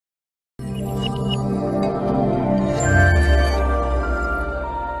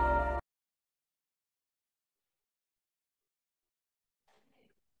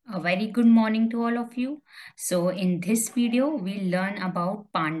A very good morning to all of you. So in this video, we'll learn about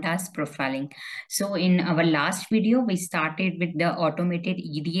Pandas profiling. So in our last video, we started with the automated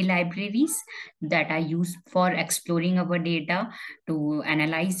EDA libraries that are used for exploring our data, to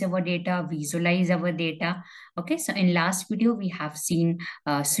analyze our data, visualize our data. Okay, so in last video, we have seen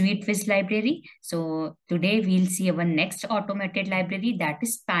SweetWiz library. So today we'll see our next automated library, that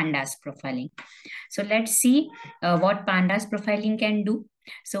is Pandas profiling. So let's see what Pandas profiling can do.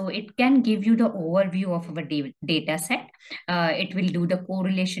 So it can give you the overview of our data set. It will do the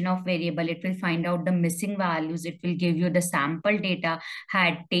correlation of variable. It will find out the missing values. It will give you the sample data,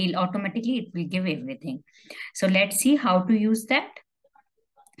 head, tail, automatically it will give everything. So let's see how to use that.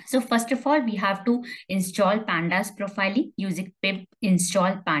 So first of all, we have to install Pandas profiling using pip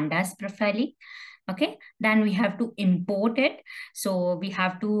install Pandas profiling. Okay, then we have to import it. So we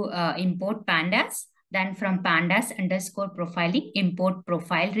have to import Pandas. Then from Pandas underscore profiling, import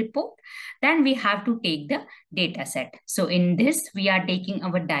profile report. Then we have to take the data set. So in this, we are taking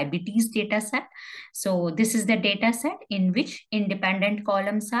our diabetes data set. So this is the data set in which independent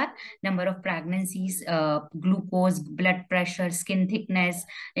columns are number of pregnancies, glucose, blood pressure, skin thickness,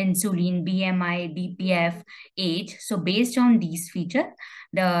 insulin, BMI, DPF, age. So based on these features,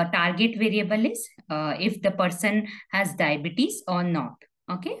 the target variable is if the person has diabetes or not.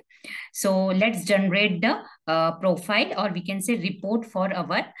 Okay, so let's generate the profile, or we can say report for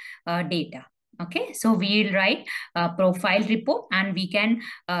our data. Okay, so we will write profile report and we can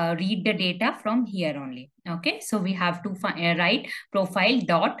read the data from here only. Okay, so we have to write profile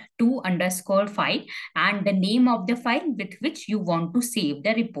dot to underscore file and the name of the file with which you want to save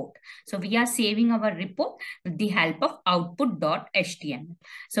the report. So we are saving our report with the help of output.html.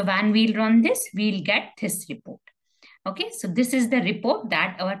 So when we'll run this, we'll get this report. Okay, so this is the report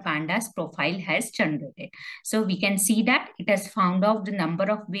that our Pandas profile has generated. So we can see that it has found out the number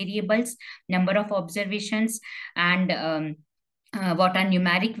of variables, number of observations, and what are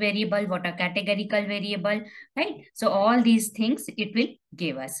numeric variable, what are categorical variable, right? So all these things it will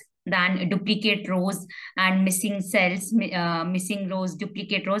give us. Then duplicate rows and missing cells, missing rows,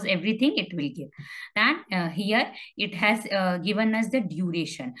 duplicate rows, everything it will give. Then here it has given us the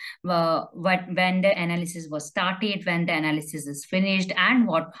duration, when the analysis was started, when the analysis is finished, and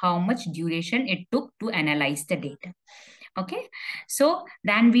how much duration it took to analyze the data. Okay, so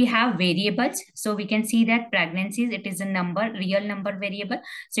then we have variables. So we can see that pregnancies, it is a number, real number variable.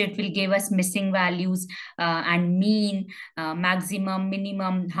 So it will give us missing values and mean, maximum,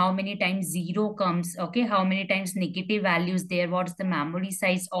 minimum, how many times zero comes, okay, how many times negative values there, what's the memory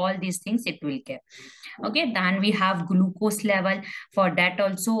size, all these things it will give. Okay, then we have glucose level. For that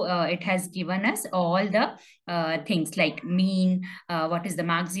also it has given us all the things like mean, what is the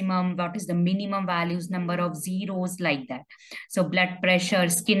maximum, what is the minimum values, number of zeros, like that. So blood pressure,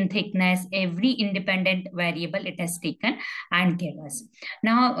 skin thickness, every independent variable it has taken and gave us.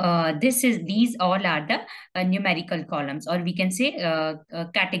 Now these all are the numerical columns, or we can say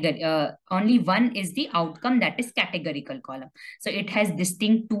category. Only one is the outcome, that is categorical column. So it has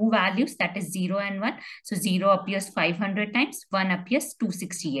distinct two values, that is 0 and 1. So 0 appears 500 times, 1 appears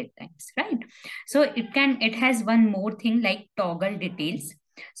 268 times, right? So it has one more thing like toggle details.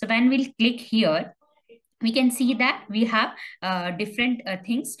 So when we'll click here, we can see that we have different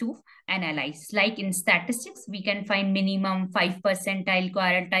things to analyze. Like in statistics, we can find minimum, 5 percentile,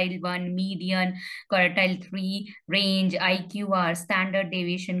 quartile 1, median, quartile 3, range, IQR, standard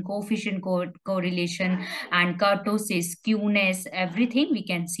deviation, coefficient correlation, and kurtosis, skewness, everything we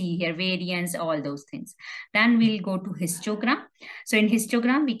can see here, variance, all those things. Then we'll go to histogram. So in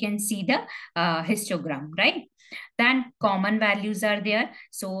histogram, we can see the histogram, right? Then common values are there.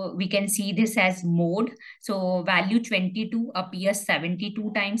 So we can see this as mode. So value 22 appears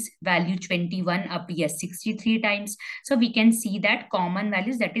 72 times, value 21 appears 63 times. So we can see that common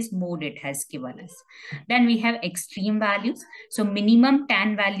values, that is mode it has given us. Then we have extreme values. So minimum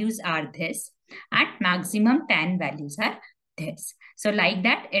 10 values are this and maximum 10 values are this. So like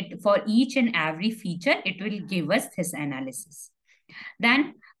that, for each and every feature, it will give us this analysis.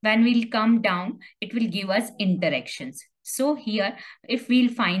 Then when we'll come down, it will give us interactions. So here, if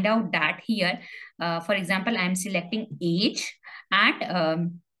we'll find out that here, for example, I'm selecting age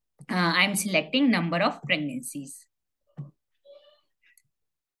and I'm selecting number of pregnancies.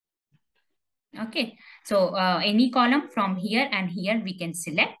 Okay, so any column from here and here we can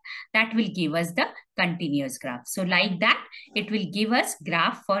select, that will give us the continuous graph. So like that, it will give us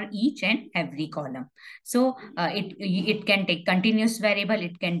graph for each and every column. So it can take continuous variable,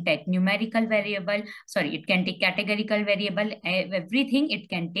 it can take numerical variable, sorry, it can take categorical variable, everything it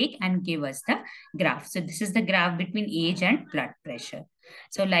can take and give us the graph. So this is the graph between age and blood pressure.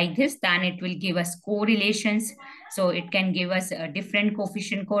 So like this, then it will give us correlations. So it can give us different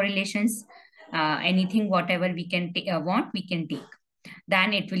coefficient correlations. Anything, whatever we can want, we can take.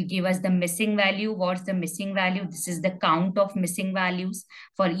 Then it will give us the missing value. What's the missing value? This is the count of missing values.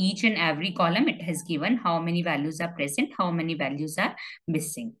 For each and every column, it has given how many values are present, how many values are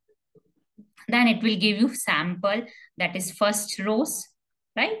missing. Then it will give you sample, that is first rows,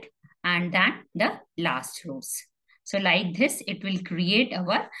 right? And then the last rows. So like this, it will create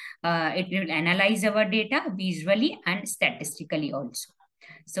our, it will analyze our data visually and statistically also.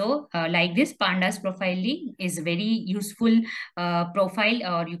 So like this, Pandas profiling is very useful profile,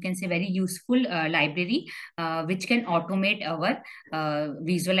 or you can say very useful library, which can automate our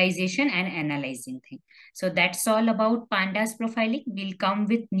visualization and analyzing thing. So that's all about Pandas profiling. We'll come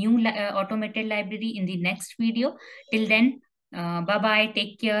with new automated library in the next video. Till then, bye-bye.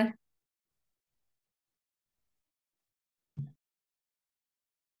 Take care.